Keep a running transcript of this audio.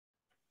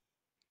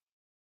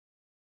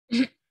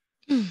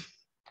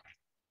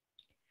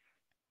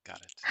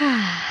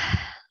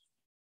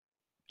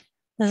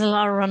There's a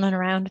lot of running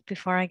around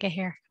before I get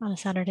here on a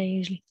Saturday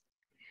usually.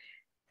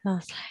 So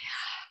it's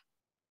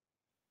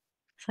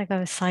like I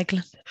was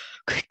cycling.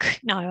 Quick,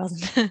 quick. No, I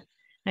wasn't.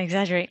 I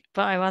exaggerate,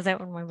 but I was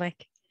out on my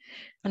bike.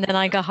 And then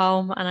I got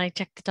home and I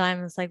checked the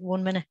time. It's like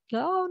 1 minute.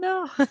 Oh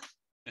no.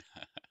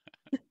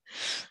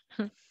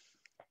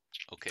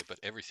 Okay, but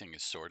everything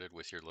is sorted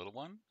with your little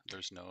one.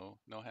 There's no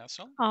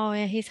hassle. Oh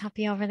yeah, he's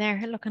happy over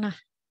there looking at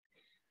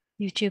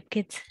YouTube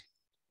Kids.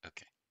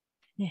 Okay.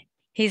 Yeah,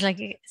 he's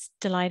like it's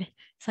delighted.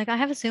 It's like I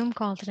have a Zoom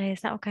call today. Is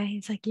that okay?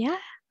 He's like, yeah,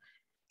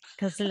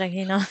 because like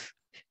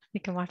we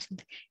can watch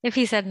it. If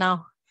he said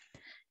no,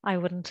 I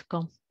wouldn't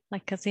come.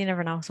 Like, because you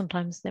never know.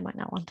 Sometimes they might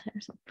not want it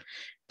or something.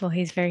 But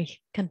he's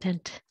very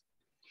content.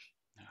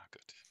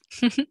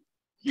 Good.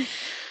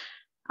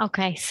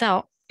 Okay,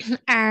 so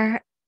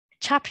our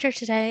chapter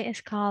today is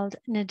called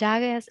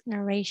Nidagha's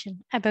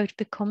Narration about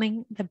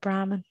becoming the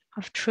Brahman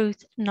of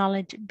truth,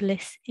 knowledge,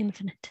 bliss,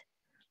 infinite.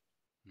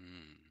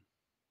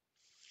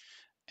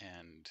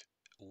 And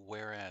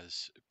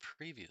whereas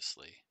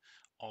previously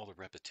all the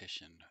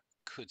repetition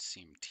could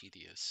seem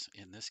tedious,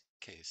 in this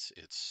case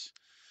it's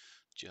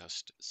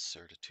just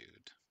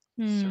certitude.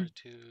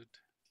 Certitude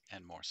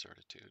and more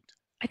certitude.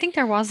 I think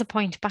there was a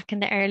point back in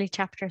the early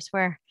chapters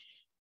where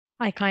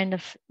I kind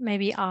of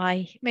maybe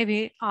I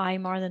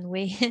more than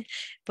we,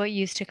 but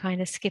used to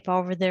kind of skip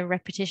over the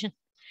repetition.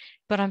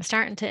 But I'm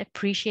starting to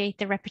appreciate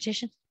the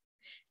repetition.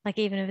 Like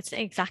even if it's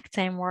the exact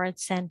same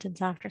words,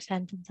 sentence after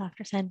sentence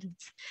after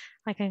sentence,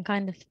 I can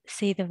kind of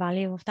see the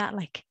value of that.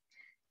 Like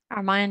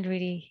our mind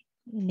really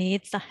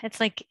needs that. It's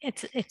like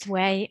its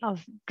way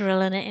of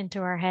drilling it into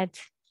our heads.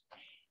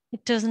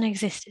 It doesn't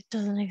exist. It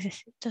doesn't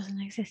exist. It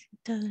doesn't exist. It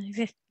doesn't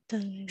exist. It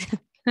doesn't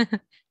exist. Okay.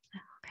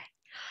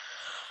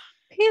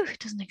 Phew, it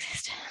doesn't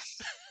exist.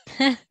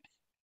 I'm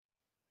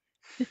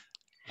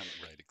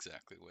right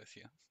exactly with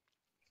you.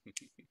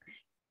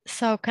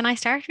 So can I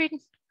start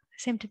reading? I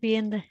seem to be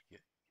in the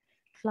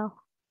flow.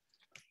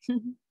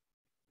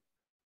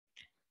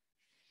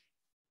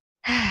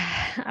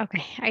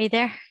 Okay, are you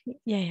there?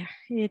 Yeah.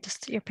 You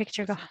just your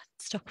picture got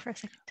stuck for a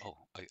second. Oh,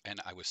 and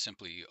I was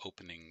simply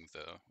opening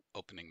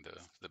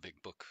the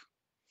big book.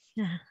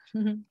 Yeah.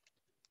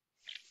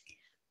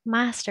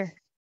 Master,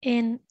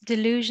 in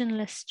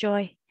delusionless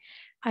joy,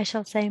 I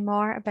shall say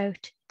more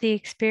about the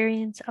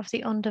experience of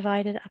the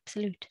undivided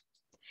absolute.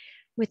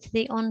 With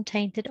the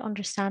untainted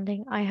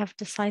understanding I have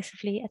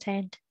decisively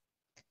attained.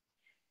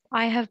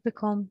 I have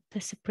become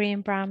the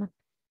supreme Brahman,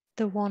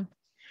 the one,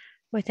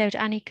 without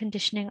any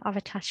conditioning of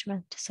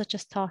attachment, such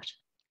as thought,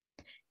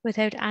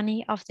 without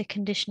any of the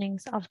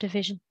conditionings of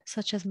division,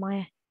 such as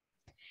Maya,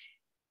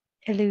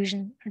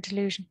 illusion or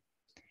delusion,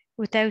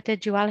 without the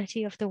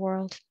duality of the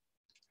world,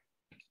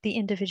 the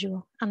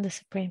individual, and the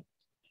supreme.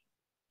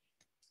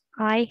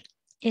 I,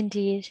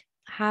 indeed,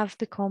 have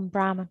become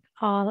Brahman,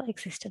 all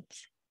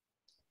existence.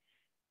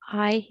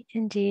 I,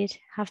 indeed,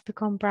 have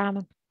become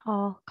Brahman,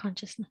 all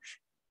consciousness.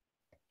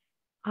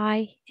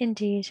 I,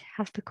 indeed,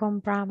 have become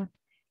Brahman,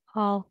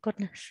 all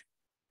goodness.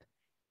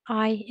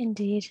 I,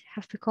 indeed,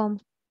 have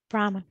become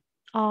Brahman,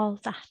 all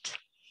that.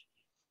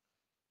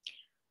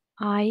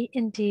 I,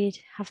 indeed,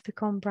 have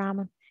become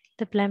Brahman,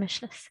 the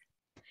blemishless.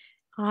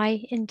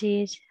 I,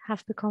 indeed,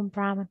 have become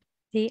Brahman,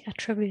 the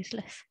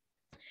attributeless.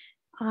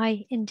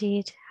 I,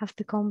 indeed, have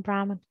become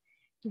Brahman,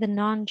 the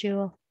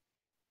non-dual.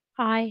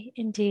 I,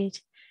 indeed,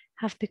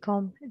 have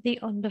become the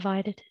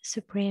undivided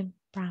supreme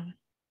Brahman.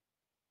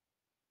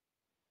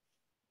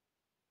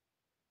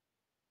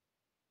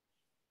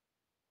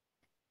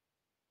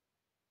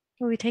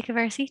 Will we take a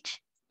verse each?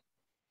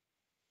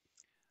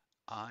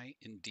 I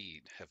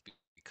indeed have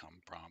become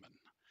Brahman,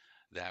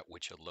 that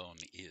which alone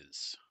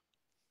is.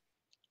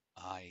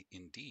 I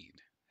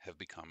indeed have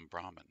become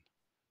Brahman,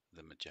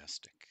 the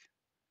majestic.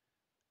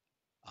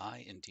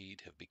 I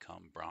indeed have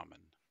become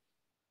Brahman,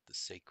 the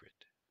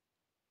sacred.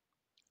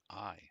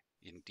 I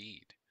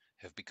indeed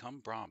have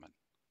become Brahman,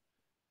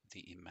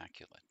 the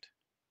immaculate.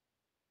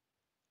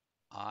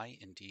 I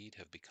indeed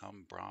have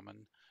become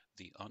Brahman,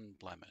 the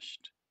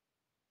unblemished.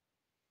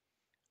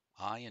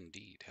 I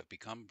indeed have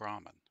become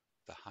Brahman,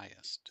 the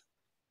highest.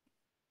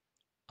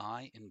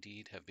 I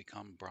indeed have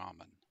become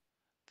Brahman,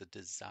 the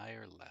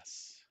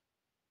desireless.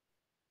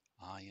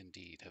 I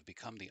indeed have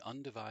become the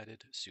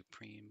undivided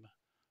supreme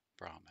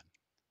Brahman.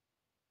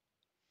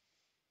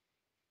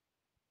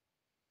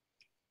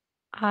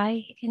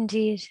 I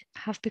indeed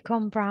have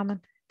become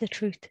Brahman, the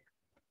truth.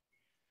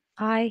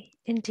 I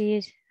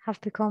indeed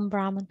have become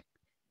Brahman,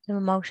 the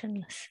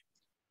emotionless.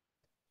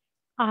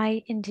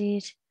 I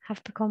indeed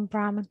have become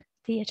Brahman,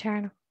 the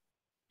eternal.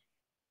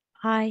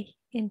 I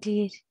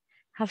indeed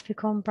have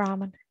become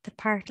Brahman, the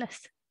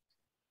partless.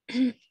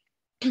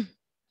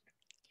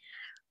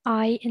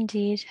 I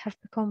indeed have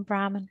become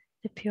Brahman,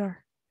 the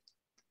pure.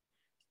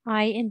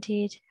 I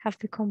indeed have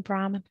become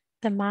Brahman,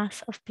 the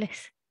mass of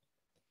bliss.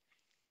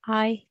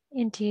 I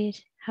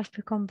indeed have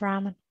become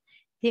Brahman,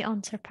 the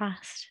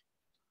unsurpassed.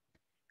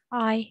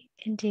 I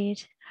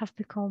indeed have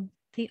become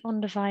the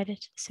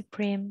undivided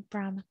supreme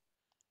Brahman.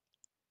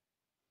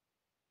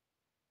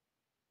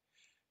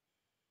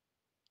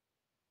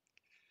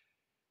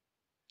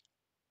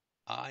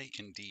 I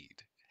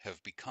indeed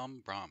have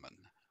become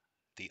Brahman,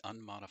 the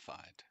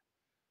unmodified.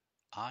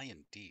 I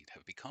indeed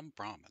have become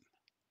Brahman,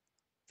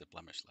 the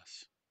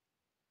blemishless.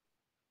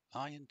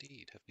 I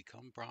indeed have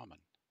become Brahman,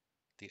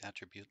 the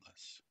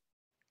attributeless.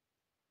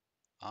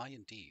 I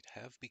indeed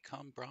have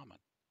become Brahman,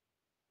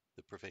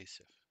 the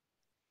pervasive.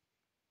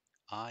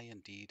 I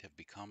indeed have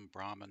become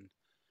Brahman,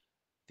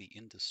 the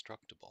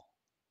indestructible.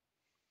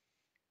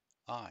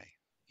 I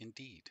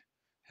indeed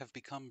have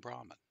become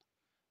Brahman,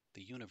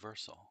 the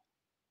universal.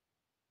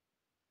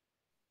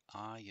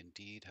 I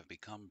indeed have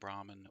become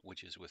Brahman,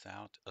 which is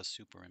without a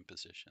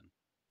superimposition.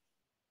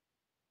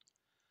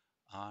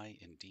 I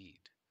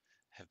indeed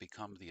have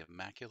become the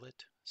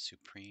immaculate,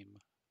 supreme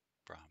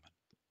Brahman.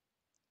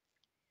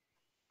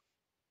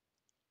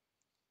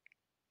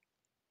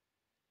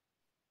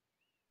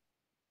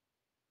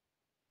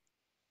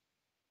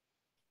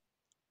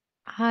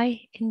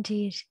 I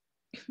indeed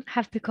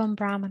have become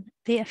Brahman,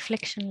 the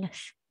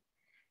afflictionless.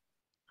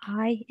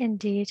 I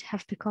indeed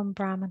have become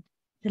Brahman,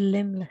 the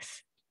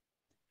limbless.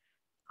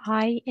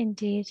 I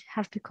indeed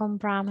have become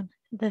Brahman,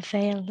 the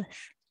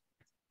veilless.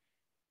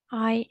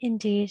 I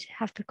indeed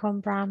have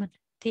become Brahman,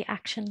 the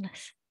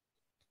actionless.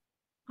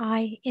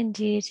 I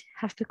indeed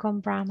have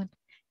become Brahman,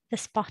 the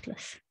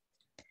spotless.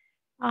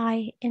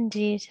 I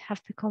indeed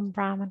have become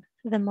Brahman,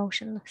 the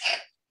motionless.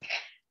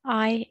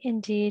 I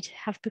indeed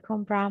have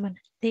become Brahman,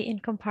 the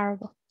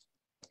incomparable.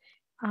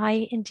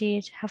 I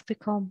indeed have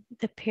become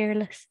the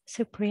peerless,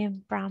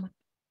 supreme Brahman.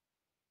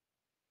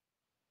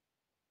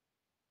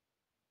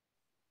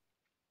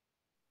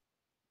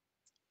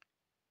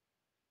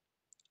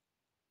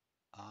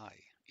 I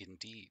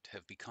indeed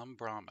have become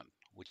Brahman,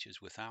 which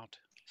is without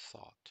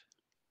thought.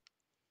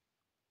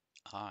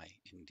 I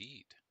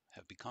indeed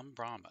have become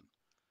Brahman,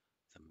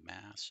 the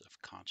mass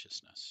of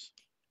consciousness.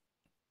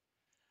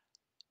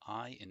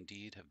 I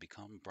indeed have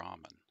become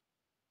Brahman,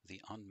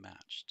 the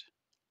unmatched.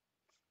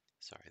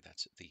 Sorry,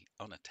 that's the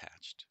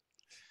unattached.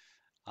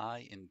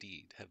 I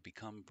indeed have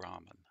become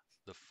Brahman,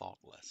 the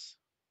faultless.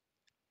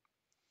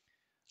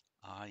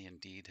 I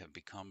indeed have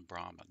become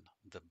Brahman,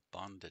 the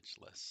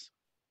bondageless.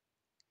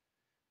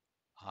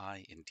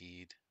 I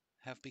indeed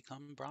have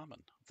become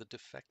Brahman, the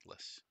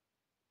defectless.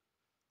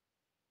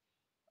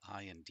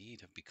 I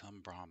indeed have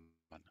become Brahman,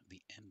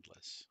 the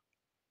endless.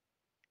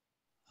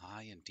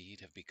 I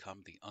indeed have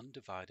become the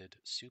undivided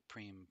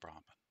supreme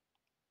Brahman.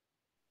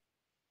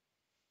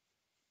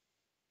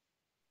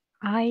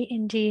 I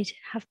indeed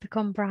have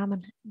become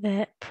Brahman,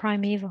 the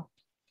primeval.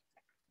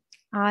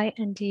 I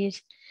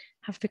indeed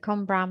have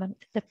become Brahman,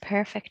 the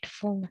perfect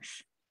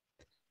fullness.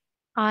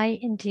 I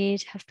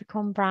indeed have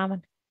become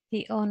Brahman,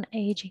 the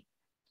unaging.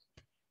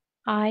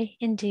 I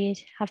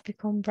indeed have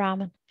become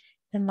Brahman,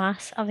 the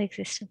mass of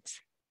existence.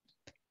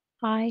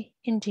 I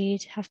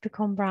indeed have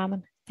become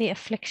Brahman, the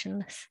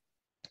afflictionless.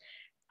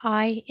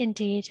 I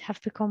indeed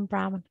have become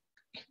Brahman,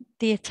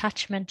 the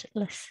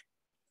attachmentless.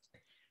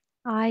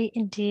 I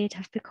indeed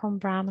have become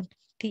Brahman,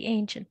 the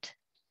ancient.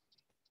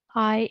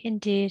 I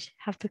indeed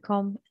have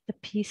become the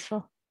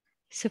peaceful,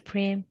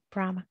 supreme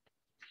Brahman.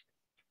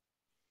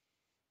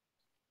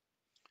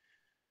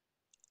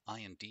 I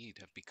indeed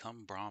have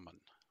become Brahman,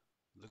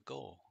 the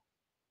goal.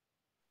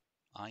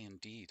 I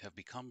indeed have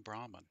become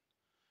Brahman,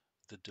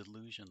 the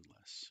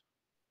delusionless.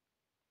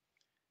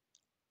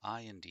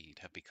 I indeed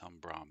have become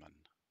Brahman,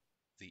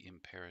 the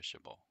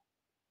imperishable.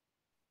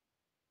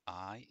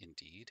 I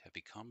indeed have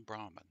become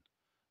Brahman,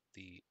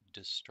 the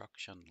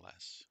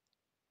destructionless.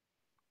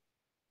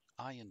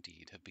 I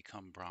indeed have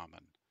become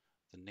Brahman,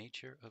 the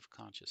nature of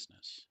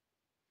consciousness.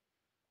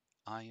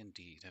 I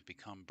indeed have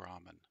become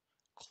Brahman,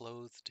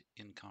 clothed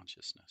in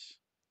consciousness.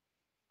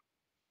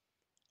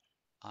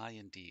 I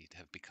indeed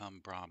have become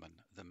Brahman,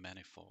 the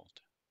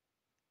manifold.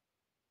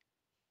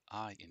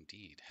 I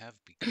indeed have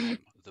become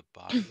the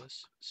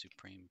bodiless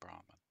supreme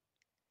Brahman.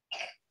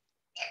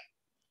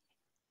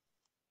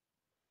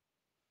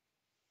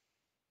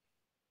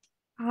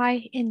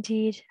 I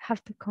indeed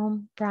have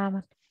become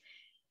Brahman,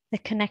 the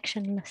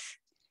connectionless.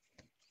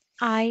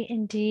 I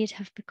indeed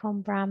have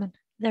become Brahman,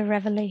 the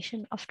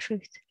revelation of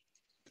truth.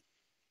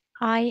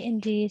 I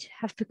indeed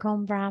have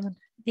become Brahman,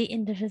 the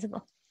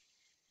indivisible.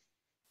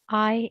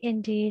 I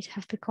indeed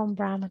have become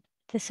Brahman,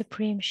 the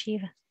supreme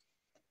Shiva.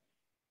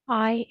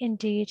 I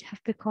indeed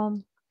have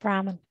become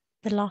Brahman,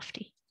 the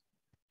lofty.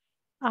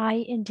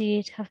 I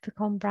indeed have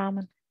become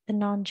Brahman, the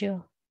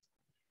non-dual.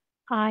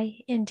 I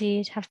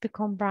indeed have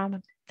become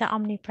Brahman, the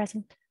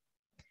omnipresent.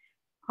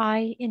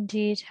 I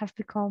indeed have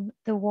become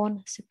the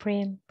one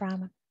supreme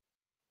Brahman.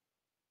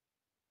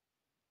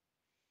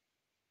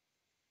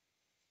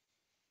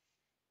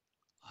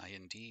 I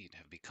indeed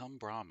have become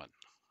Brahman,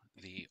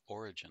 the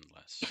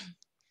originless.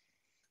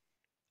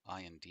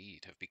 I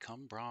indeed have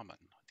become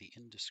Brahman, the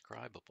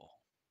indescribable.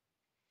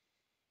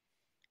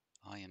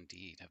 I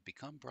indeed have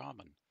become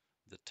Brahman,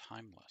 the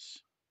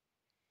timeless.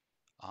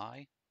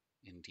 I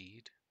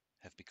indeed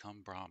have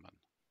become Brahman,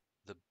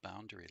 the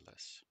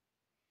boundaryless.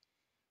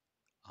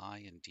 I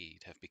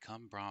indeed have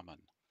become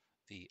Brahman,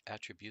 the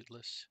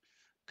attributeless,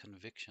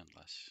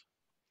 convictionless.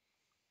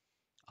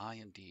 I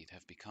indeed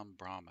have become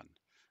Brahman,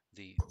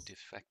 the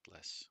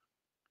defectless.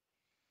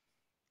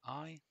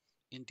 I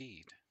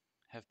indeed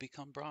have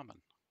become Brahman,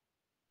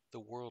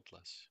 the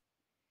worldless.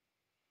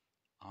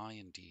 I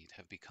indeed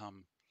have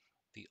become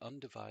the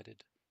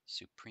undivided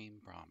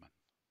Supreme Brahman.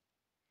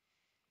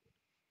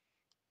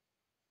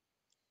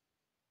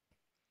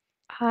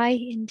 I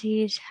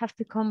indeed have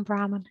become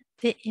Brahman,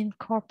 the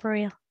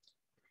incorporeal.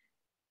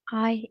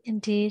 I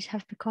indeed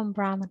have become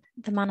Brahman,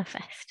 the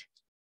manifest.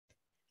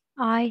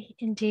 I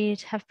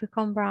indeed have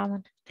become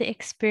Brahman, the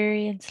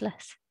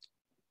experienceless.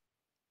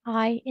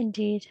 I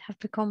indeed have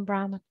become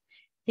Brahman,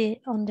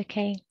 the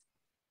undecaying.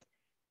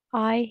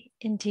 I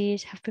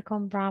indeed have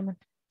become Brahman,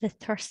 the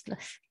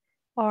thirstless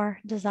or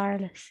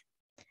desireless.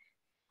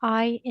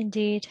 I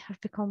indeed have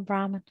become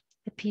Brahman,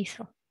 the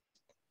peaceful.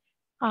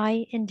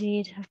 I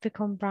indeed have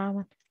become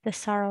Brahman, the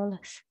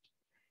sorrowless.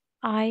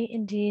 I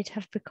indeed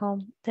have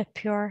become the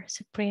pure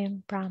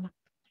supreme Brahman.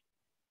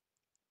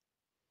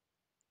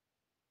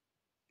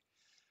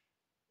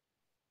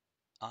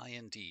 I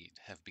indeed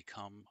have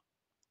become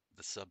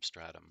the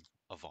substratum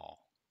of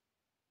all.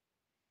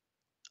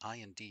 I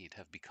indeed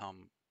have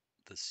become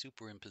the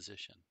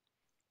superimposition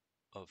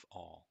of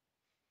all.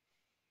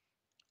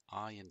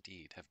 I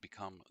indeed have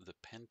become the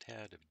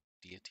pentad of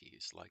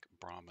deities like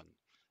Brahman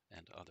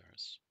and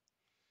others.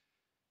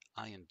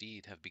 I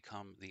indeed have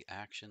become the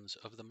actions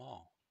of them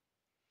all.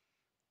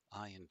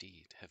 I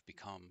indeed have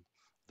become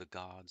the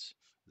gods,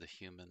 the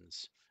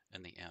humans,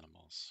 and the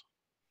animals.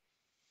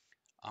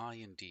 I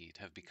indeed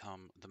have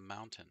become the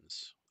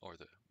mountains, or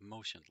the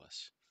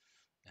motionless,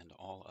 and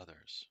all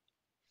others.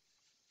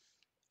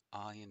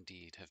 I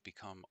indeed have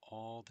become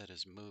all that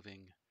is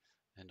moving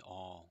and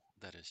all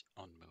that is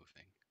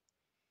unmoving.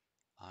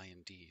 I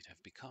indeed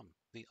have become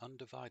the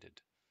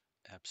undivided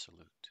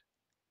absolute.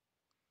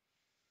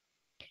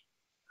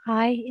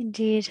 I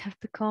indeed have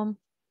become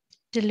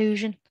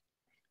delusion,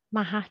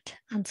 Mahat,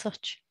 and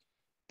such.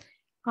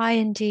 I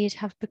indeed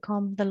have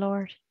become the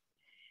Lord.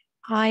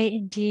 I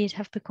indeed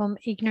have become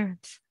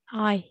ignorance,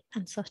 I,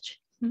 and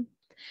such.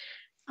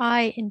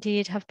 I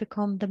indeed have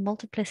become the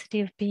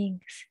multiplicity of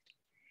beings.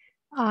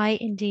 I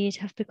indeed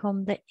have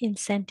become the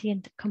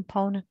insentient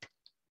component.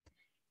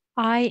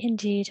 I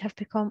indeed have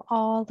become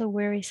all the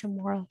wearisome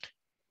world.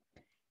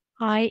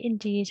 I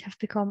indeed have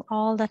become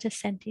all that is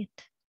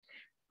sentient.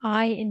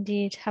 I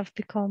indeed have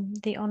become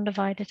the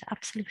undivided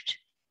absolute.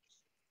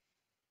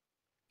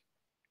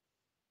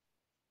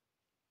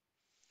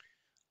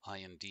 I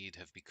indeed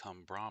have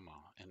become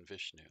Brahma and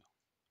Vishnu.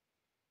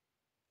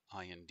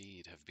 I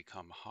indeed have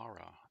become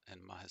Hara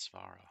and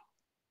Mahesvara.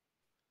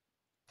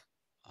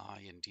 I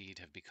indeed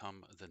have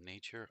become the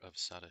nature of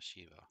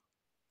Sadashiva.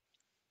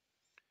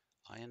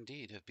 I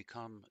indeed have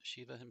become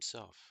Shiva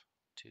himself,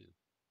 too.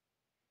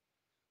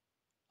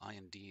 I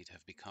indeed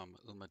have become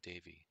Uma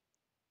Devi.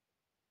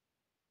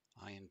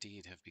 I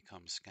indeed have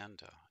become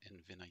Skanda in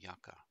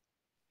Vinayaka.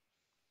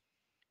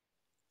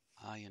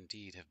 I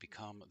indeed have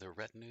become the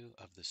retinue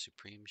of the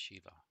Supreme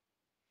Shiva.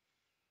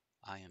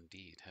 I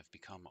indeed have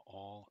become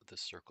all the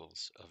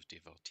circles of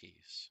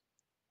devotees.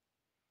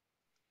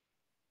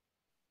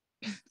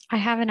 I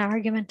have an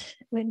argument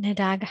with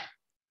Nidagha.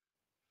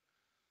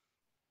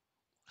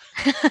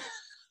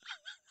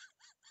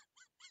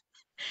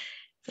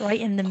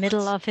 Right in the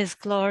middle of his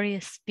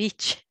glorious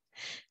speech.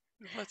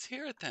 Let's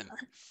hear it then.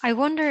 I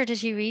wonder, did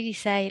he really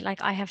say,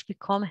 like, I have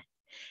become it?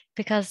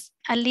 Because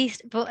at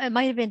least, but it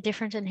might have been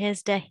different in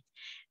his day.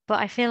 But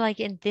I feel like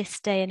in this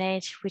day and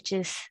age, which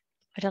is,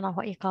 I don't know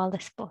what you call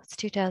this, but it's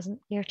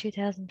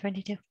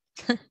 2022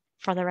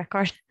 for the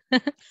record.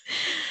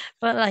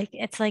 But like,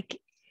 it's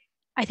like,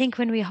 I think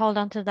when we hold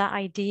on to that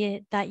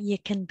idea that you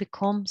can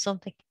become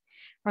something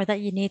or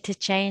that you need to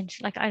change,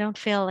 like, I don't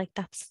feel like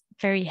that's a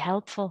very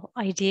helpful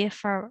idea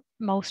for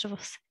most of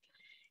us,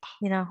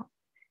 you know?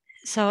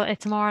 So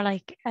it's more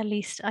like, at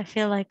least I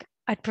feel like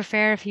I'd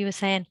prefer if he was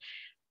saying,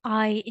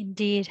 I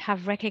indeed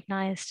have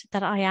recognized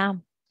that I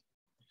am,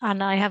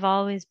 and I have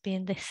always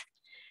been this.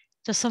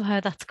 Just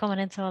somehow that's coming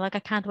in. So like I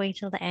can't wait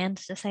till the end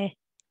to say it.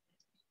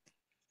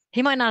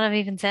 He might not have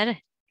even said it.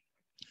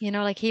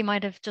 Like he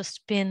might have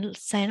just been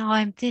saying, oh,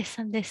 I'm this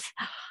and this,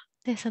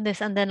 this and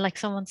this, and then like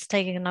someone's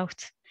taking a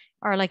note.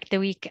 Or like the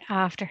week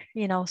after,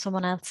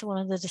 someone else, one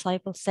of the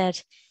disciples said,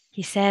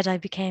 he said, I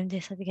became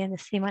this, I became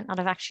this. He might not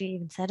have actually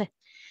even said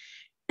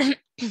it.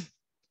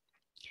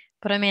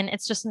 But I mean,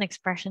 it's just an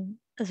expression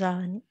as well.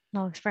 And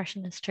no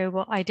expression is true,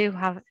 but I do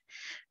have a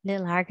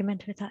little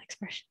argument with that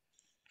expression.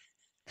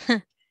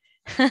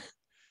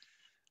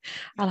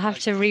 I'll have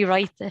to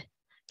rewrite the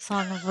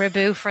Song of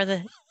Ribu for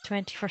the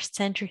 21st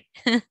century.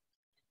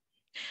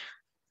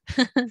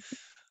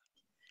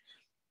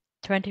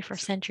 21st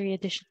century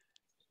edition.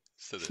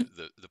 So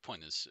the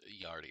point is,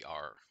 you already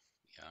are.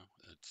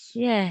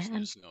 Yeah,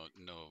 there's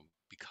no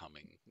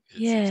becoming.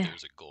 Yeah,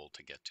 there's a goal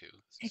to get to.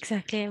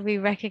 Exactly. We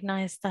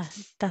recognize that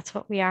that's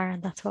what we are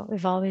and that's what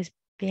we've always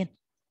been.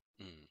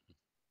 Mm.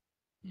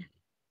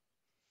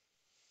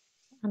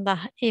 And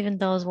that even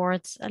those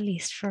words, at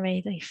least for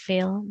me, they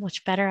feel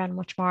much better and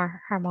much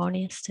more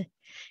harmonious to,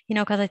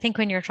 because I think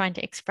when you're trying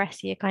to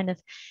express, you kind of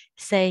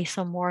say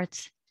some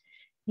words,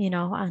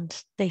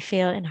 and they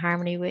feel in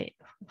harmony with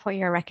what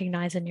you're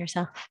recognizing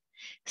yourself.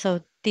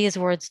 So these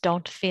words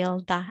don't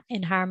feel that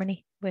in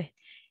harmony with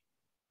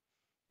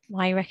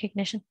my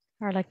recognition,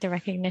 or like the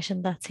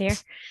recognition that's here,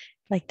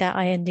 like that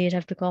I indeed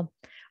have become.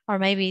 Or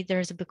maybe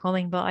there's a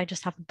becoming, but I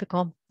just haven't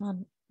become.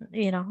 And,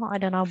 I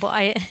don't know.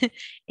 But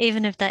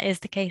even if that is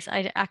the case,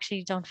 I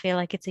actually don't feel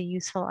like it's a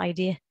useful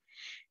idea,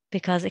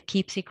 because it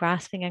keeps you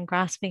grasping, and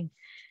grasping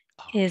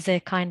Oh, is a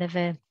kind of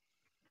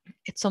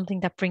it's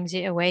something that brings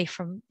you away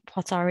from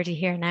what's already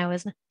here now,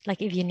 isn't it?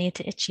 Like if you need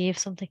to achieve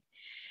something.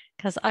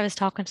 Because I was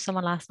talking to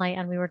someone last night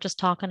and we were just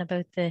talking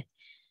about the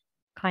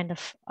kind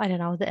of, I don't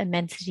know, the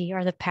immensity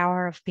or the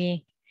power of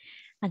being.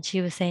 And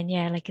she was saying,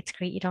 yeah, like it's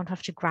great. You don't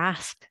have to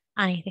grasp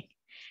anything.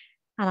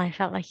 And I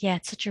felt like, yeah,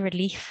 it's such a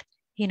relief,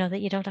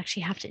 that you don't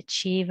actually have to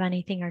achieve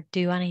anything or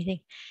do anything.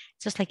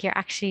 It's just like you're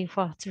actually,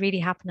 what's really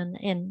happening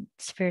in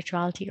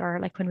spirituality, or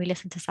like when we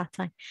listen to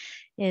satsang,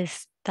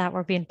 is that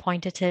we're being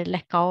pointed to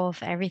let go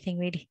of everything,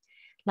 really,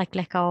 like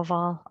let go of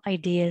all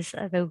ideas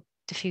about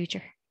the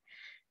future,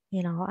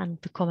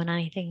 and becoming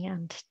anything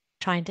and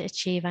trying to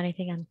achieve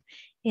anything. And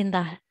in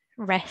that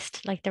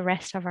rest, like the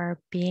rest of our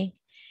being,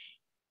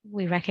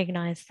 we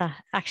recognize that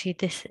actually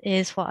this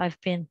is what I've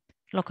been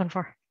looking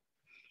for,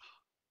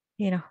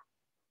 you know,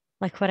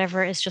 like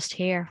whatever is just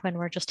here when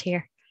we're just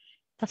here.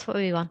 That's what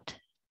we want.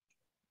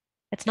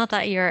 It's not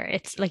that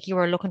it's like you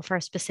were looking for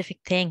a specific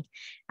thing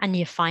and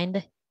you find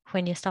it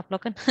when you stop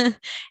looking.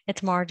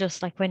 It's more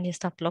just like when you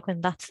stop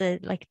looking, that's a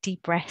like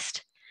deep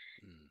rest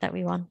mm. that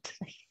we want.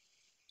 Like,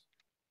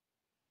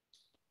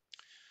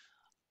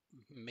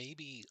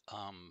 Maybe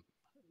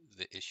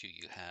the issue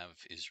you have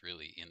is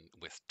really in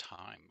with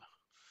time,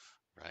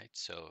 right?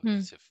 So hmm,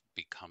 as if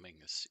becoming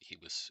is he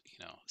was,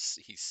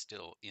 he's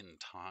still in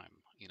time,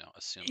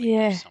 assuming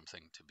there's yeah,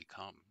 something to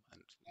become,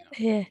 and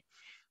yeah. if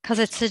Because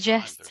it there's no time,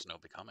 suggests, there's no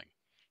becoming.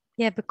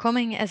 yeah,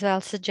 becoming as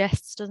well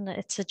suggests, doesn't it?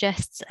 It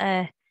suggests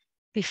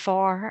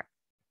before,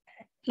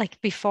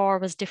 like before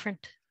was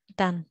different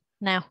than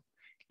now.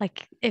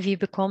 Like if you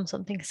become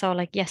something. So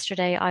like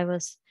yesterday I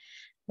was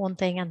one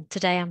thing and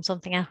today I'm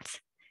something else.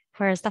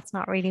 Whereas that's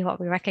not really what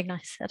we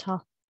recognize at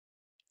all.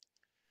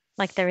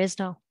 Like there is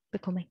no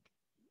becoming.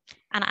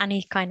 And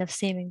any kind of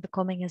seeming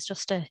becoming is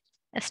just a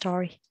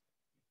story.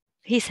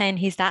 He's saying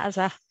he's that as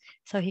well.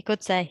 So he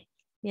could say,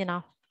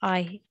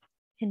 I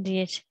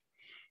indeed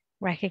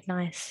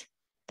recognize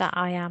that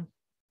I am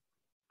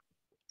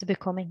the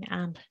becoming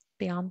and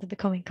beyond the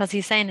becoming. Because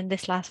he's saying in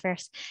this last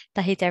verse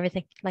that he's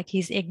everything, like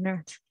he's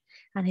ignorant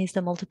and he's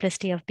the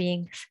multiplicity of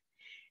beings.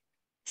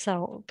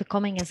 So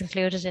becoming is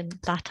included in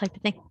that type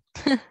of thing,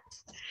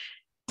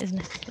 isn't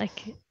it?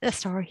 Like a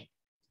story.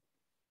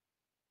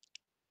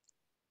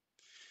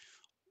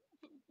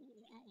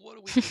 What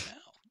do we do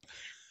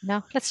now?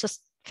 No, let's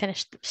just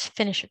finish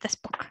with this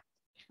book.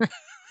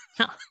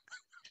 No.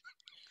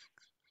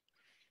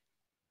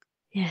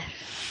 Yeah.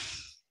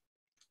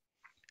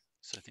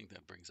 So I think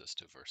that brings us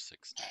to verse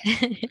 16. Do you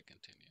want me to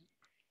continue?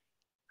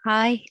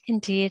 I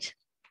indeed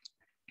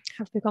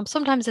have become.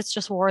 Sometimes it's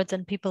just words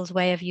and people's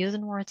way of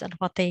using words and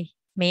what they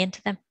mean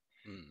to them.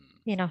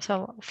 Mm.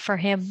 So for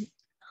him,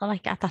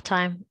 like at that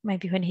time,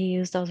 maybe when he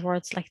used those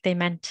words, like they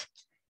meant,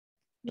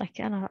 like,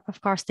 and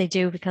of course they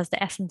do because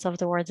the essence of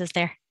the words is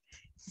there.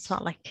 It's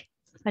not like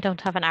I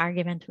don't have an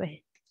argument with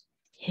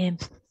him,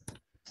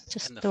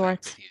 just And the the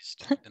fact words.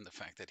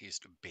 that he's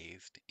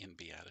bathed in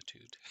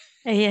beatitude.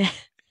 Yeah.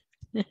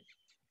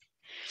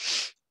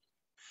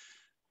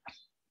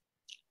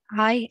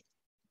 I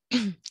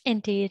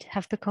indeed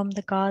have become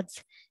the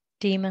gods,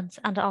 demons,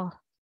 and all.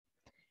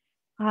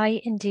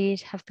 I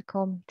indeed have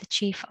become the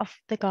chief of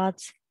the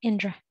gods,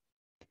 Indra.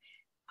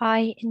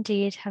 I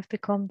indeed have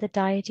become the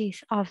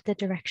deities of the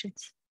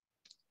directions.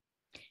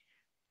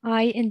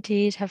 I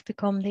indeed have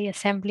become the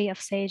assembly of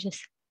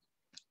sages.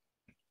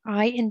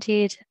 I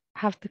indeed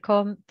have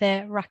become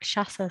the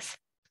Rakshasas,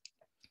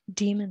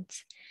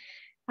 demons,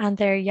 and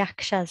their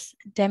yakshas,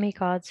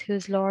 demigods,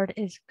 whose lord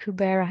is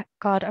Kubera,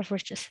 god of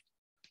riches.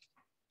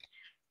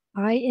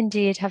 I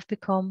indeed have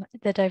become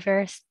the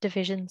diverse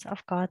divisions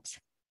of gods.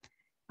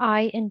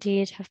 I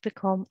indeed have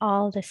become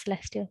all the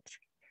celestials.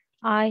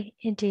 I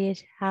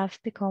indeed have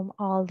become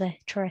all the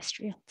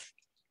terrestrials.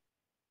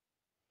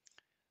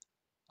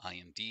 I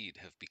indeed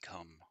have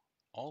become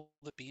all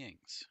the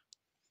beings.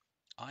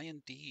 I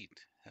indeed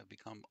have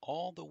become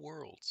all the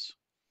worlds.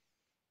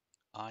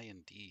 I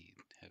indeed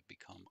have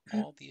become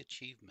all the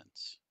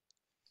achievements.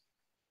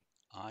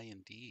 I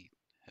indeed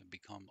have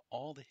become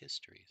all the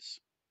histories.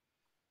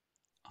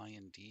 I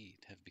indeed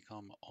have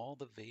become all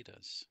the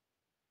Vedas.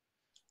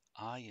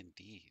 I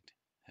indeed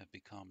have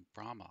become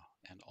Brahma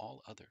and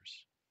all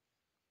others.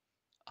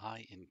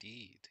 I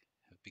indeed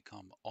have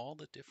become all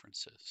the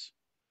differences.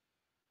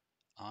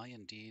 I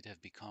indeed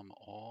have become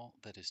all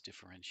that is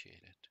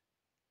differentiated.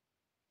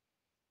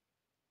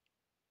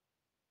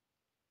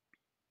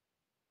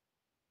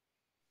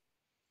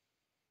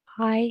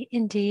 I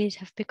indeed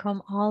have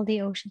become all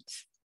the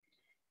oceans.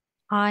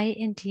 I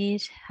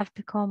indeed have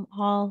become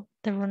all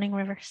the running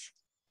rivers.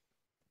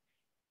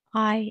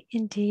 I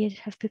indeed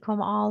have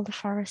become all the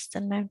forests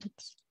and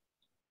mountains.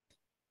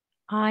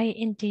 I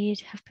indeed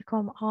have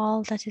become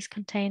all that is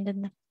contained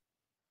in them.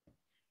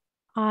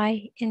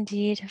 I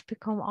indeed have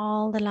become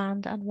all the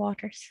land and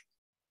waters.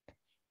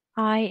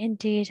 I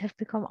indeed have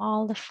become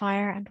all the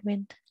fire and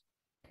wind.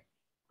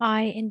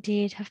 I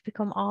indeed have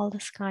become all the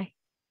sky.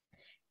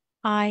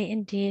 I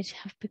indeed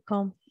have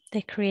become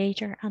the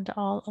creator and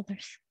all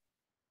others.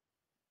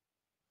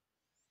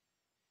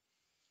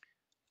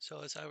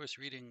 So as I was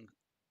reading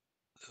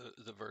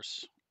the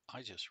verse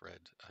I just read,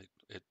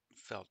 it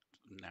felt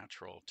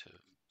natural to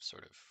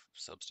sort of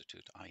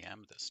substitute I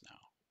am this now.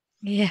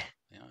 Yeah.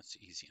 It's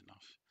easy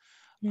enough.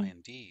 I Mm.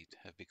 indeed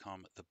have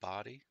become the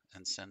body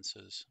and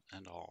senses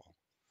and all.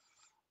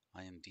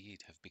 I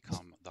indeed have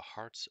become the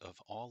hearts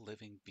of all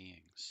living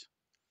beings.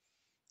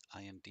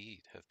 I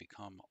indeed have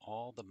become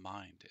all the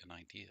mind and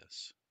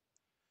ideas.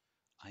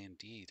 I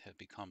indeed have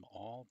become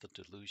all the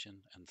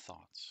delusion and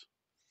thoughts.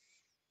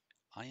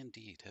 I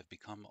indeed have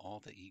become all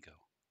the ego.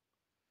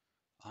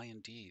 I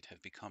indeed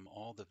have become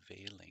all the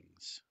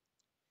veilings.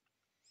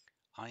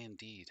 I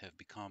indeed have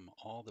become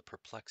all the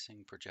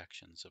perplexing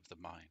projections of the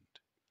mind.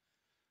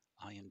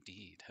 I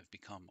indeed have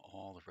become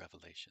all the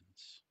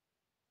revelations.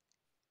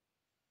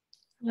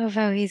 I love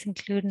how he's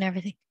including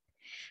everything.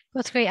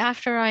 But it's great.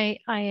 After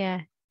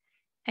I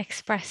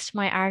expressed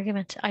my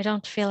argument, I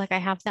don't feel like I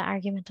have that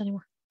argument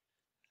anymore.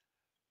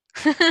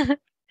 The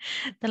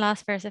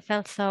last verse, it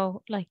felt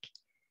so like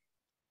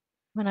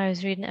when I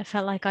was reading it, it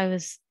felt like I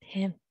was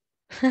him.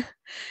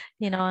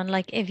 And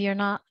like if you're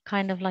not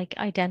kind of like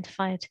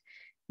identified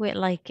with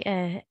like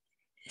a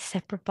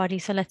separate body,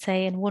 so let's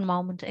say in one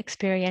moment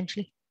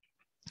experientially,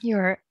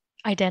 you're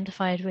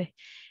identified with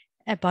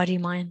a body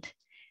mind,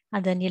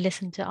 and then you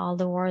listen to all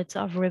the words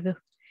of Ribu,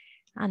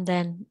 and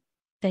then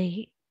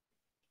they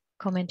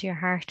come into your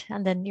heart,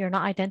 and then you're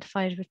not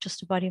identified with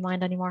just a body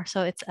mind anymore.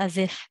 So it's as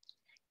if,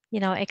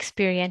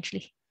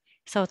 experientially.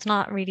 So it's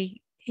not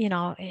really,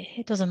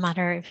 it doesn't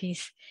matter if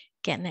he's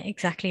getting it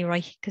exactly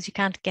right, because you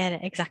can't get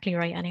it exactly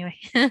right anyway,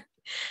 in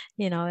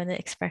the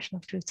expression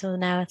of truth. So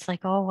now it's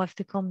like, oh, I've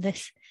become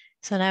this.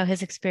 So now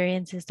his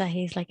experience is that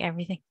he's like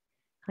everything,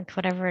 like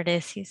whatever it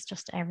is, he's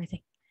just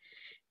everything.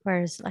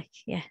 Whereas, like,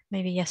 yeah,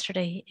 maybe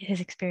yesterday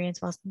his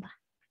experience wasn't that.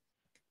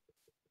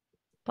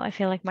 But I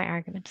feel like my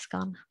argument is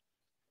gone,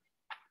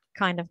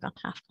 kind of gone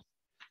half.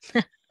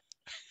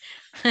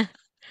 I'm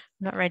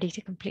not ready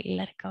to completely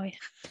let it go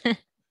yet.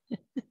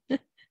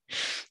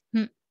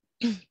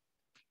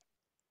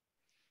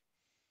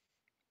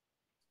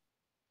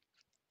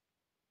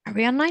 Are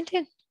we on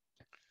 19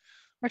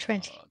 or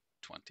 20?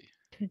 20.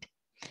 20.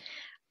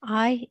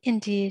 I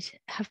indeed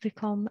have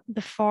become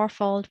the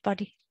fourfold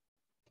body.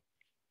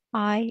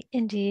 I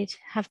indeed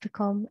have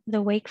become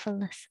the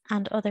wakefulness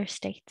and other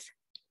states.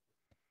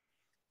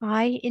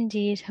 I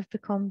indeed have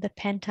become the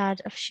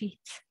pentad of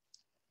sheets.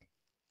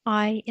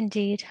 I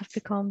indeed have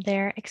become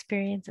their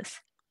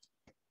experiences.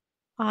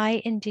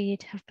 I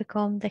indeed have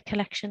become the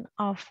collection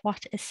of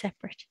what is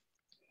separate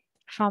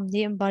from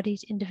the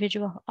embodied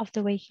individual of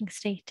the waking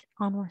state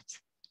onwards.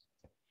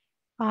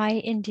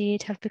 I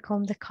indeed have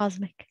become the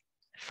cosmic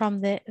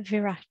from the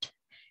Virat,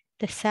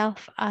 the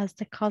self as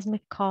the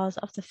cosmic cause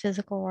of the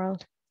physical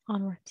world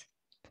onwards.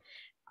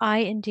 I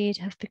indeed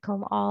have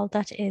become all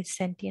that is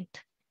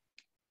sentient.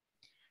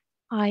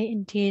 I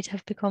indeed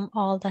have become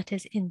all that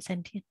is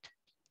insentient.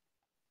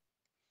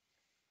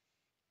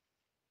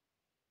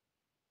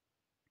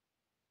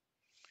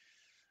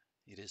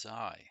 It is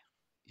I,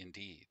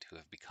 indeed, who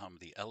have become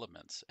the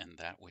elements and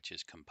that which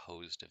is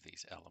composed of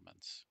these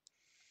elements.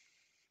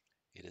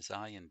 It is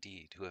I,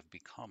 indeed, who have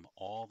become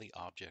all the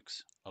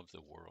objects of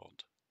the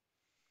world.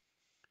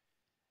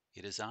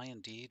 It is I,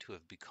 indeed, who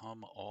have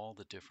become all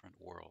the different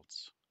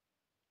worlds.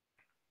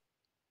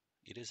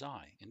 It is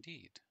I,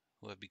 indeed,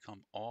 who have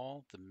become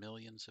all the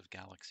millions of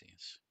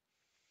galaxies.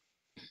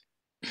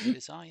 It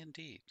is I,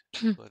 indeed,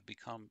 who have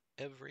become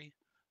every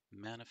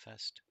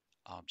manifest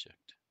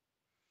object.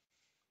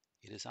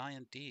 It is I,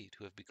 indeed,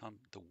 who have become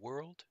the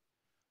world,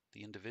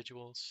 the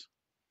individuals,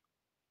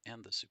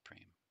 and the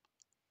supreme.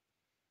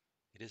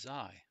 It is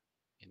I,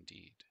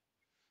 indeed,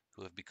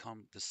 who have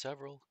become the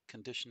several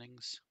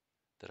conditionings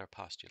that are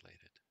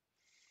postulated.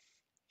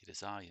 It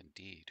is I,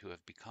 indeed, who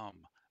have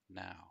become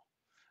now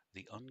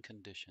the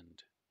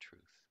unconditioned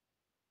truth.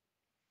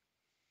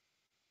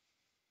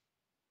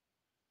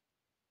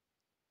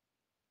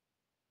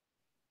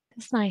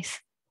 That's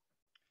nice.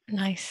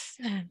 Nice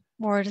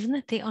word, isn't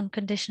it? The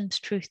unconditioned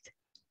truth.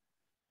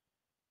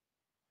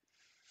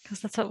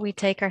 Because that's what Well, we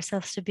take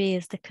ourselves to be,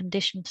 is the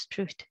conditioned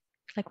truth.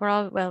 Like we're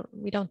all, well,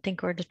 we don't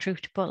think we're the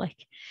truth, but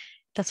like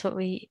that's what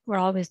we're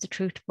always the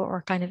truth, but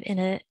we're kind of in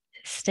a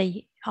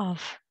state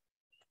of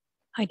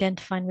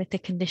identifying with the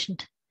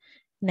conditioned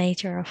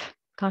nature of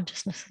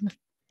consciousness.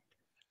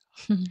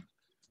 and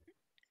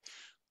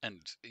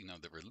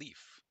the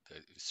relief,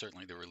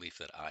 certainly the relief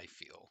that I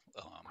feel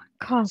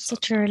in God,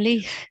 such a satsang is,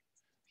 relief.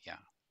 yeah,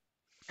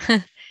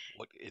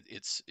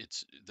 It's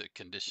the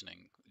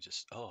conditioning.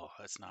 Just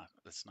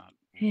that's not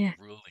Yeah,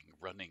 ruling,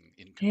 running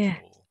in yeah.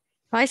 control.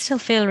 I still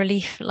feel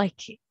relief,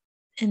 like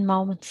in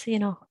moments,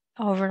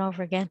 over and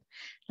over again.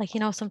 Like,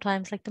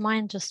 sometimes like the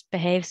mind just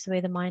behaves the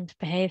way the mind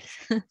behaves,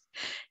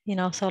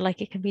 so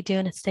like it can be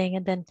doing its thing,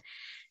 and then,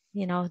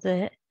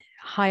 the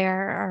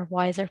higher or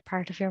wiser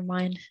part of your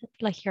mind,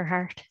 like your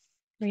heart,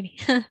 really,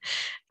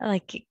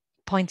 like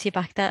points you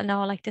back that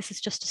no, like this is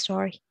just a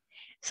story.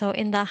 So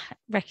in that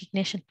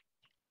recognition,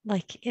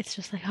 like it's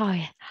just like, oh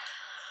yeah.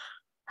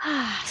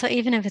 So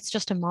even if it's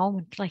just a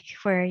moment, like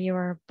where you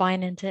are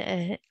buying into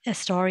a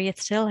story,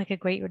 it's still like a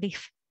great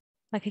relief.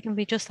 Like it can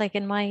be just like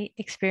in my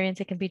experience,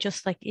 it can be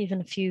just like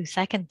even a few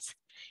seconds,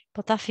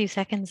 but that few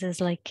seconds is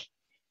like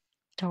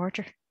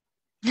torture.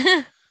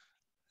 I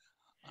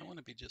want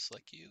to be just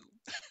like you.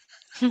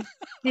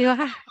 You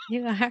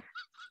are.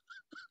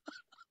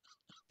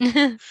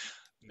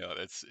 No,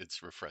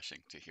 it's refreshing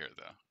to hear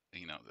the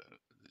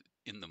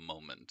in the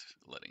moment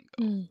letting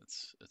go. Mm,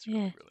 It's really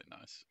yeah, really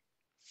nice.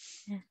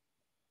 yeah.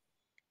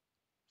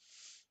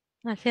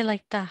 I feel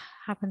like that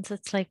happens.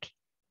 It's like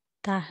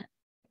that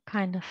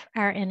kind of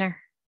our inner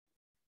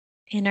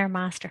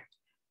master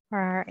or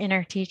our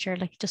inner teacher,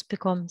 like just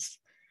becomes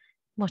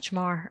much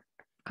more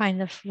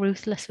kind of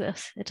ruthless with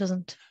us. It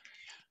doesn't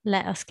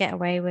let us get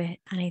away with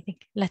anything.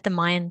 Let the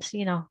mind,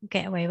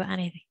 get away with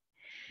anything,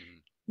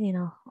 Mm, you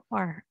know,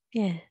 or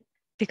yeah,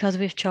 because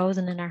we've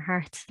chosen in our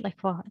hearts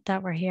like what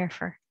that we're here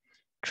for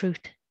truth,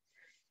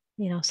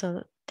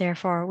 so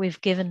therefore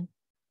we've given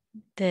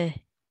the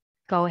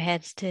go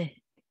aheads to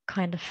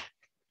kind of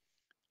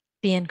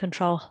be in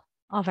control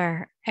of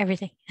our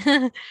everything,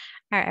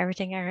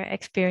 our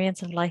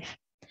experience of life.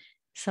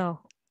 So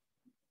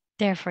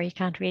therefore you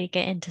can't really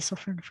get into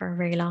suffering for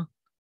very long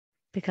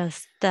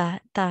because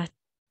that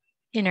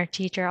inner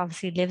teacher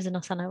obviously lives in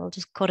us and it will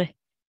just cut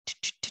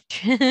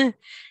it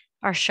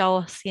or show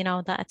us,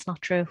 that it's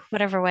not true.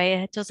 Whatever way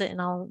it does it in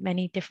all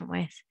many different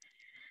ways.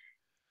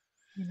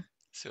 You know.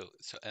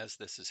 so as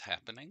this is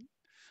happening,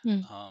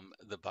 Mm.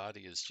 the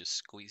body is just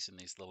squeezing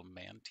these little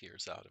man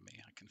tears out of me.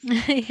 I can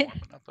feel them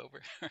warming up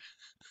over here.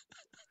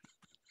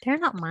 They're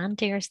not man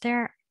tears,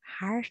 they're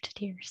heart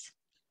tears.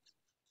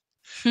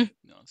 No,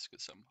 it's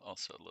because I'm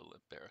also a little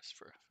embarrassed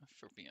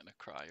for being a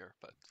crier,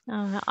 but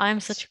I'm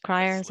such that's a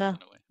crier that's as well.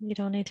 slipping away. You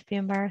don't need to be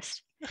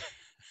embarrassed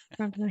in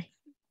front of me.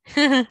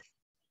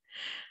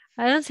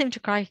 I don't seem to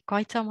cry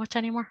quite so much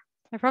anymore.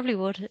 I probably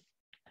would.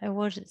 I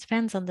would. It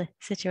depends on the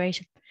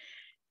situation,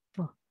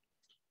 but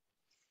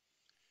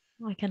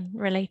I can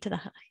relate to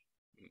that.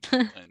 I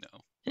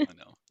know, I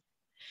know.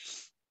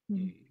 Mm.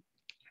 Mm.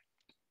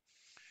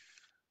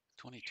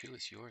 22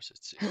 is yours.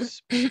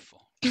 It's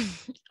beautiful.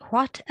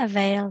 What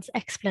avails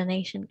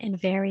explanation in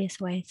various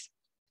ways?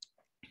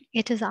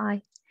 It is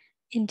I,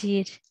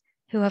 indeed,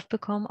 who have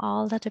become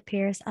all that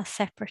appears as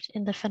separate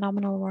in the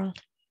phenomenal world.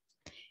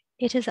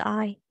 It is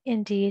I,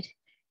 indeed,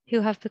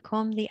 who have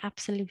become the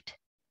absolute,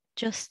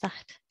 just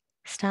that,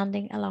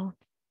 standing alone.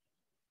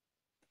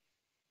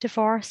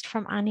 Divorced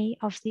from any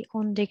of the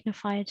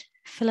undignified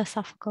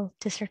philosophical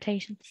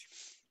dissertations.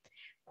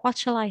 What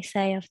shall I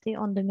say of the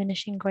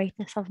undiminishing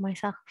greatness of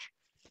myself?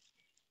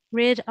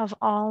 Rid of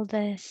all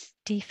the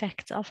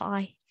defects of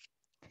I,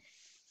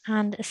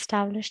 and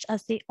established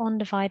as the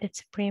undivided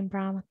Supreme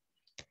Brahman.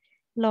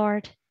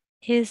 Lord,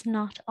 is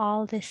not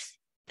all this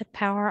the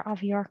power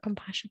of your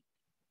compassion?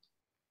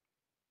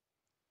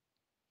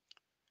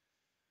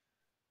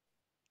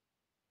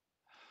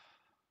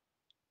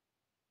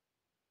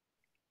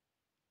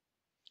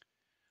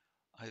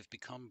 I have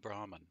become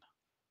Brahman,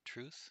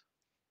 truth,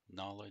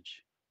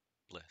 knowledge,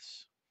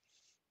 bliss.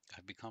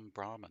 I've become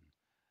Brahman,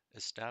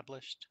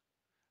 established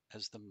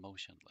as the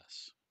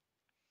motionless.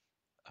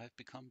 I've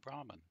become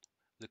Brahman,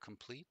 the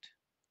complete,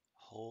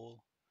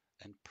 whole,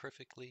 and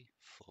perfectly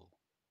full.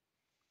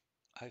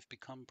 I've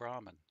become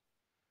Brahman,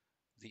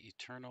 the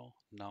eternal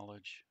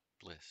knowledge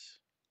bliss.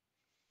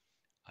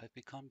 I've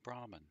become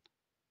Brahman,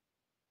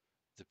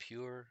 the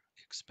pure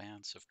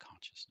expanse of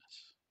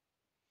consciousness.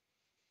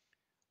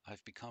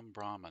 I've become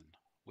Brahman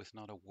with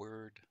not a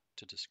word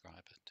to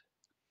describe it.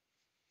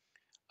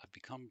 I've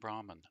become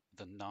Brahman,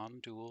 the non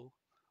dual,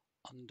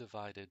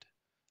 undivided,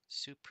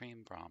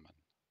 supreme Brahman.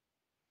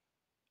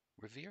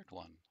 Revered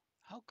one,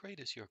 how great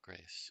is your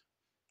grace?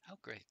 How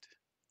great?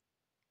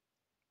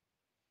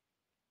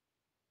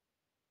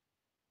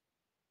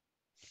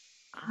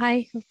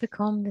 I have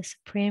become the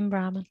Supreme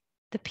Brahman,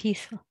 the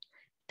peaceful,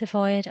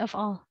 devoid of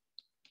all.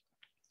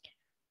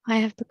 I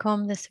have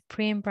become the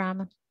Supreme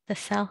Brahman, the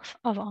self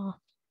of all.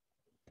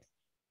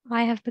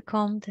 I have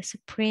become the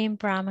Supreme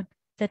Brahman,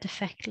 the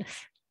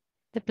defectless,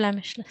 the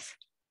blemishless.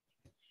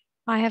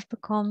 I have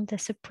become the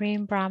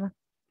Supreme Brahman,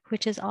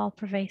 which is all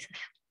pervasive.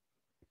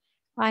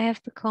 I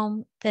have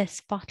become the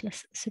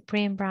spotless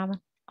Supreme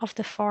Brahman of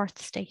the fourth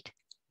state.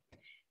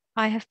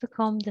 I have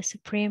become the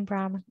Supreme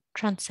Brahman,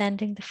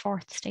 transcending the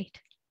fourth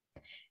state.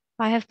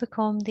 I have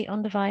become the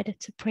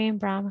undivided Supreme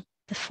Brahman,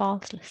 the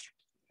faultless.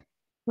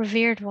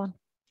 Revered one,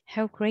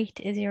 how great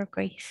is your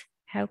grace,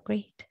 how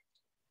great.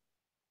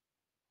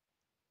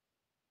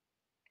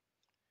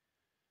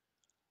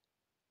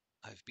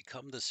 I've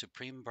become the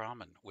Supreme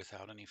Brahman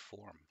without any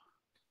form.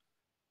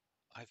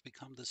 I've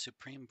become the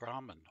Supreme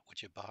Brahman,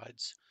 which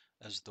abides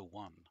as the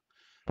One.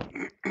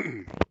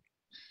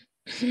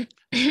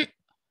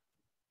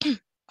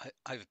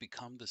 I've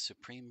become the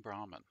Supreme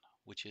Brahman,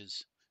 which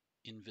is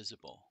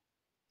invisible.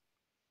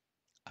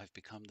 I've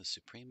become the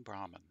Supreme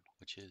Brahman,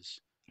 which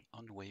is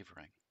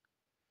unwavering.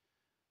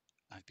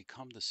 I've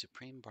become the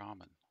Supreme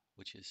Brahman,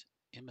 which is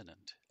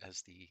immanent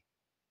as the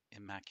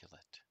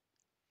Immaculate.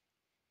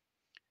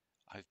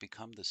 I've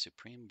become the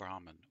Supreme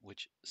Brahman,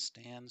 which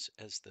stands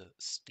as the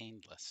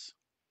Stainless.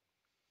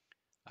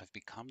 I've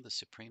become the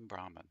Supreme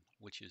Brahman,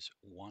 which is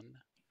one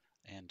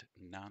and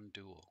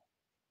non-dual.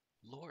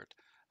 Lord,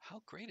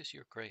 how great is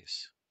your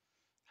grace?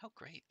 How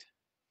great.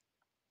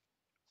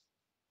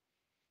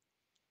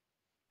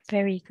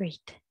 Very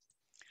great.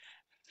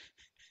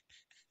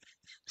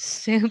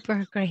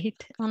 Super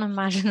great.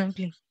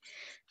 Unimaginably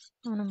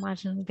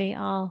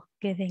all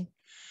giving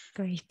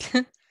great.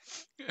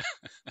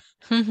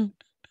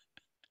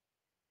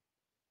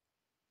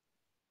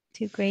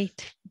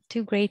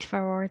 Too great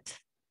for words.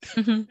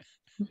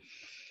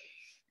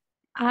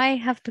 I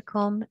have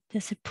become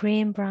the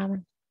Supreme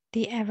Brahman,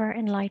 the ever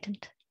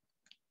enlightened.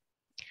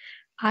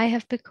 I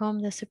have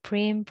become the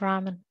Supreme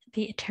Brahman,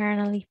 the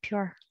eternally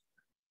pure.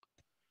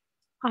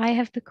 I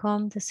have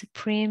become the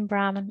Supreme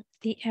Brahman,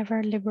 the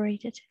ever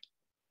liberated.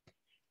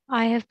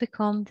 I have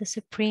become the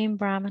Supreme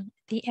Brahman,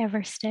 the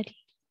ever steady.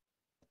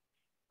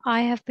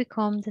 I have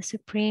become the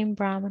Supreme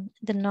Brahman,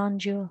 the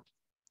non-dual.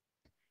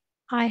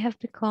 I have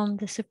become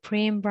the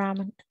Supreme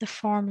Brahman, the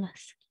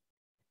formless.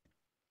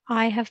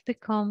 I have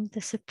become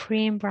the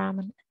Supreme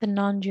Brahman, the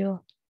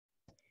non-dual.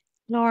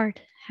 Lord,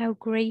 how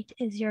great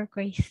is your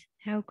grace,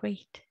 how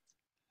great.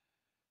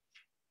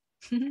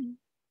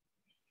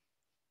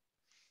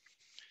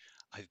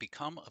 I've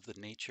become of the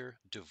nature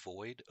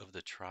devoid of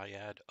the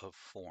triad of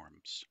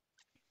forms.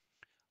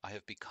 I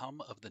have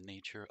become of the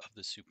nature of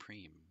the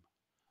Supreme,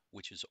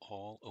 which is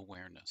all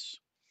awareness.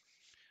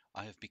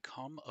 I have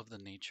become of the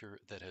nature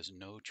that has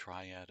no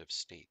triad of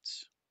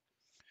states.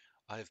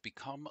 I have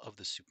become of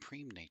the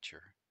Supreme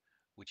Nature,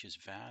 which is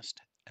vast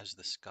as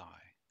the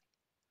sky.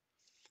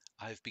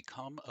 I have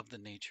become of the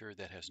nature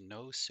that has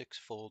no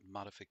sixfold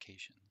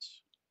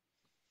modifications.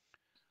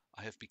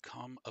 I have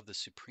become of the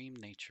Supreme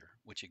Nature,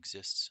 which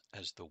exists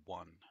as the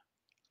One.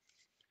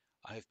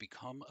 I have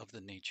become of the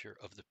nature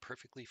of the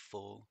perfectly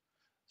full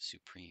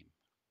Supreme.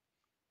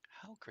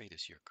 How great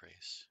is your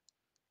grace?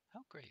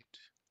 How great.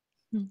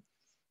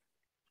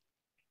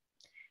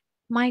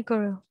 My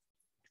Guru,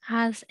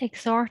 as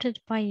exhorted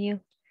by you,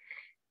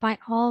 by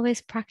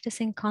always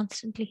practicing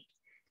constantly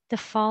the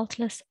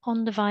faultless,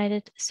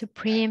 undivided,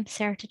 supreme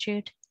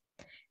certitude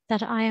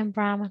that I am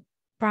Brahman,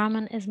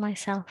 Brahman is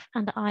myself,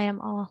 and I am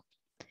all,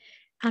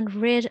 and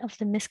rid of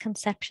the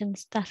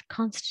misconceptions that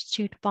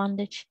constitute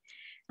bondage,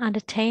 and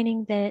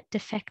attaining the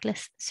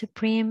defectless,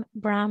 supreme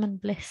Brahman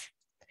bliss.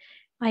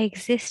 I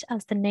exist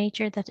as the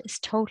nature that is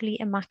totally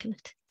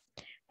immaculate.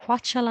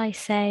 What shall I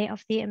say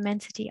of the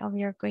immensity of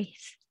your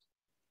grace?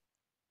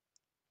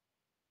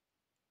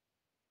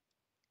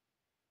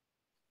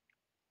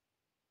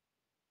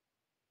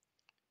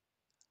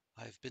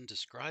 I have been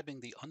describing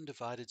the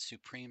undivided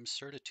supreme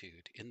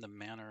certitude in the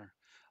manner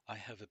I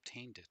have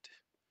obtained it.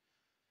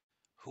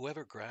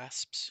 Whoever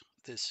grasps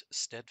this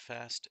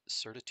steadfast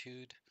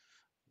certitude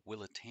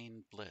will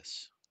attain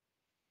bliss.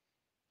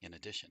 In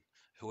addition,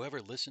 whoever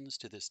listens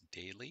to this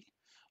daily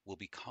will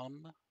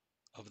become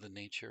of the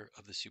nature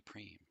of the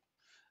Supreme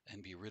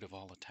and be rid of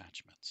all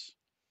attachments.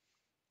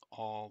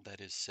 All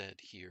that is said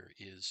here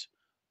is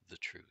the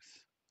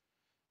truth.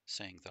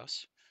 Saying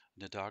thus,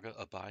 Nidagha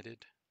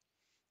abided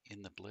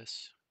in the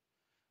bliss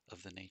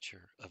of the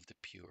nature of the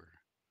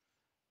pure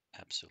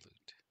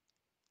Absolute.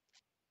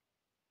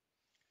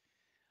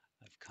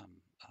 I've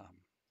come, um,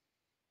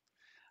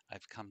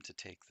 I've come to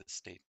take the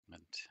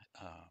statement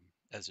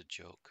as a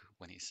joke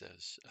when he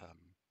says,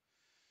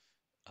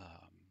 um,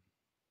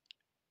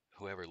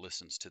 "Whoever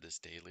listens to this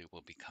daily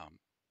will become."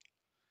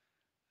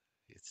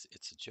 It's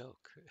a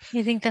joke.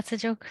 You think that's a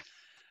joke?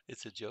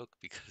 It's a joke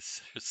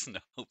because there's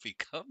no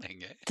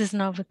becoming, eh? There's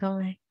no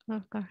becoming,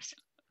 of course.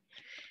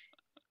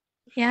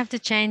 You have to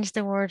change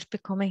the word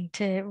becoming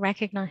to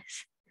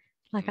recognize.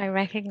 Like I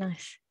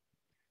recognize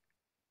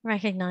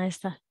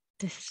that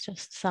this is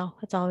just so.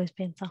 It's always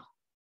been so.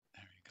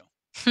 There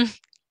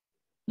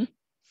you go.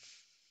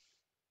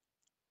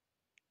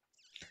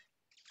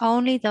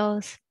 Only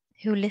those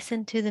who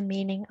listen to the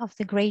meaning of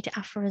the great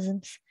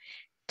aphorisms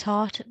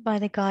taught by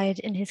the guide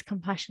in his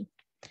compassion,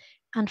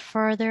 and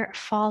further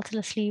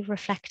faultlessly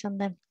reflect on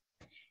them,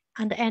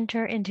 and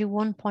enter into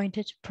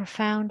one-pointed,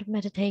 profound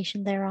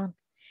meditation thereon,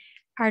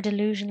 are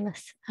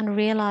delusionless and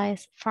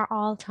realize for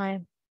all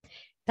time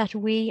that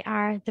we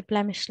are the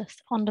blemishless,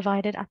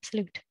 undivided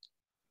absolute.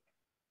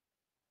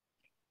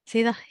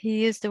 See that?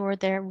 He used the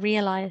word there,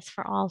 realize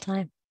for all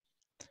time.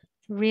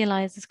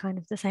 Realize is kind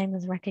of the same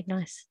as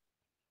recognize.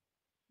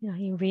 You know,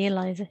 you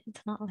realize it.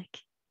 It's not like,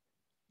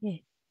 yeah,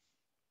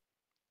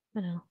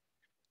 I don't know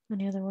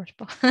any other word,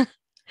 but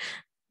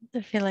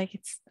I feel like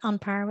it's on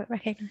par with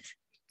recognize.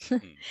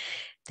 Mm.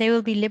 They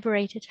will be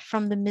liberated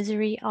from the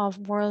misery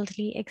of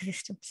worldly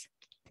existence.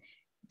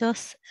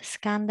 Thus,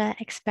 Skanda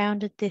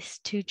expounded this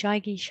to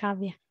Jagi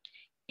Shavya.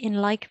 In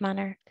like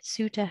manner,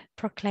 Sutta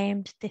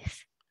proclaimed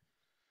this.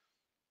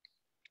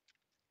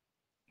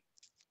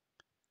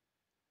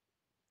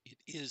 It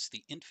is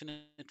the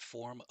infinite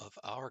form of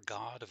our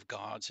God of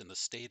gods in the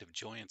state of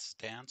joyous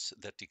dance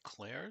that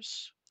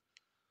declares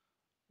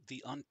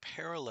the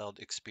unparalleled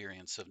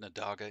experience of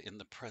Nidagha in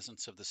the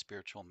presence of the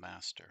spiritual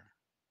master.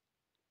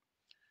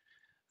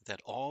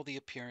 That all the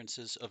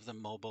appearances of the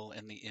mobile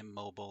and the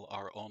immobile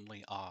are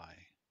only I,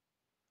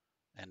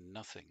 and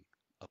nothing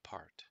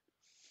apart.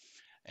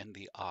 And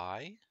the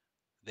I,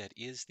 that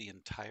is the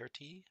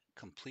entirety,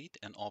 complete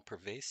and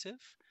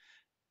all-pervasive,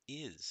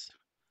 is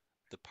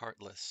the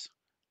partless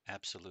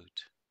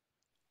absolute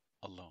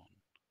alone.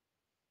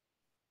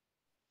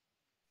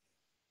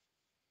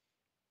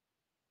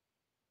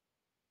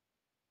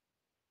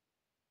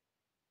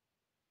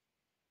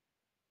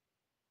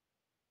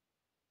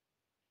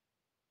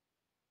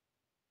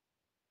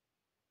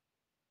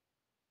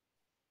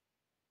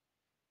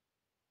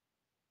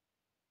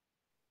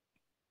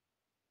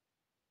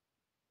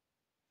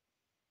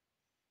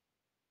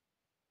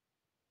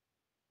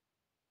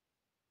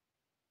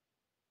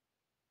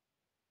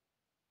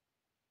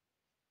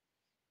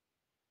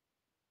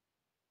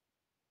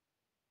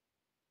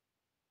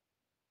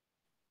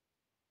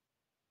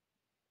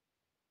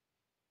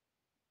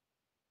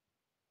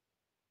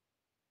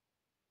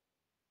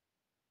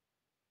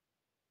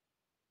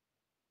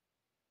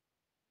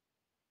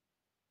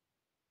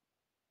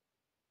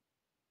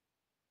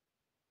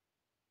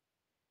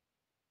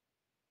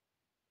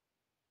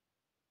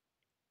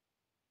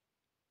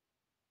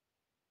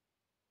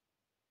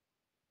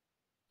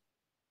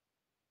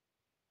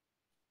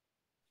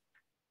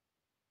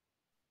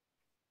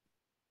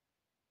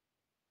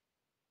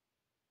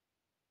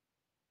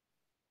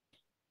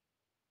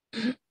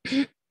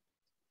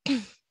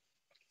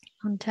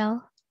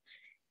 Until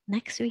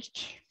next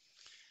week.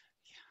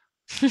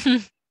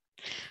 I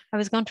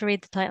was going to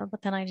read the title,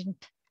 but then I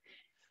didn't.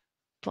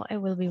 But it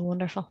will be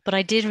wonderful. But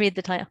I did read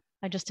the title.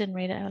 I just didn't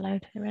read it out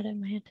loud. I read it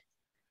in my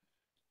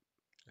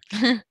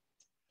head.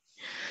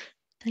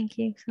 Thank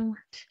you so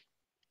much.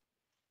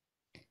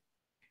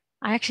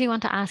 I actually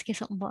want to ask you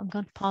something, but I'm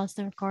going to pause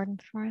the recording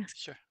before I ask.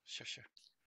 Sure, sure, sure.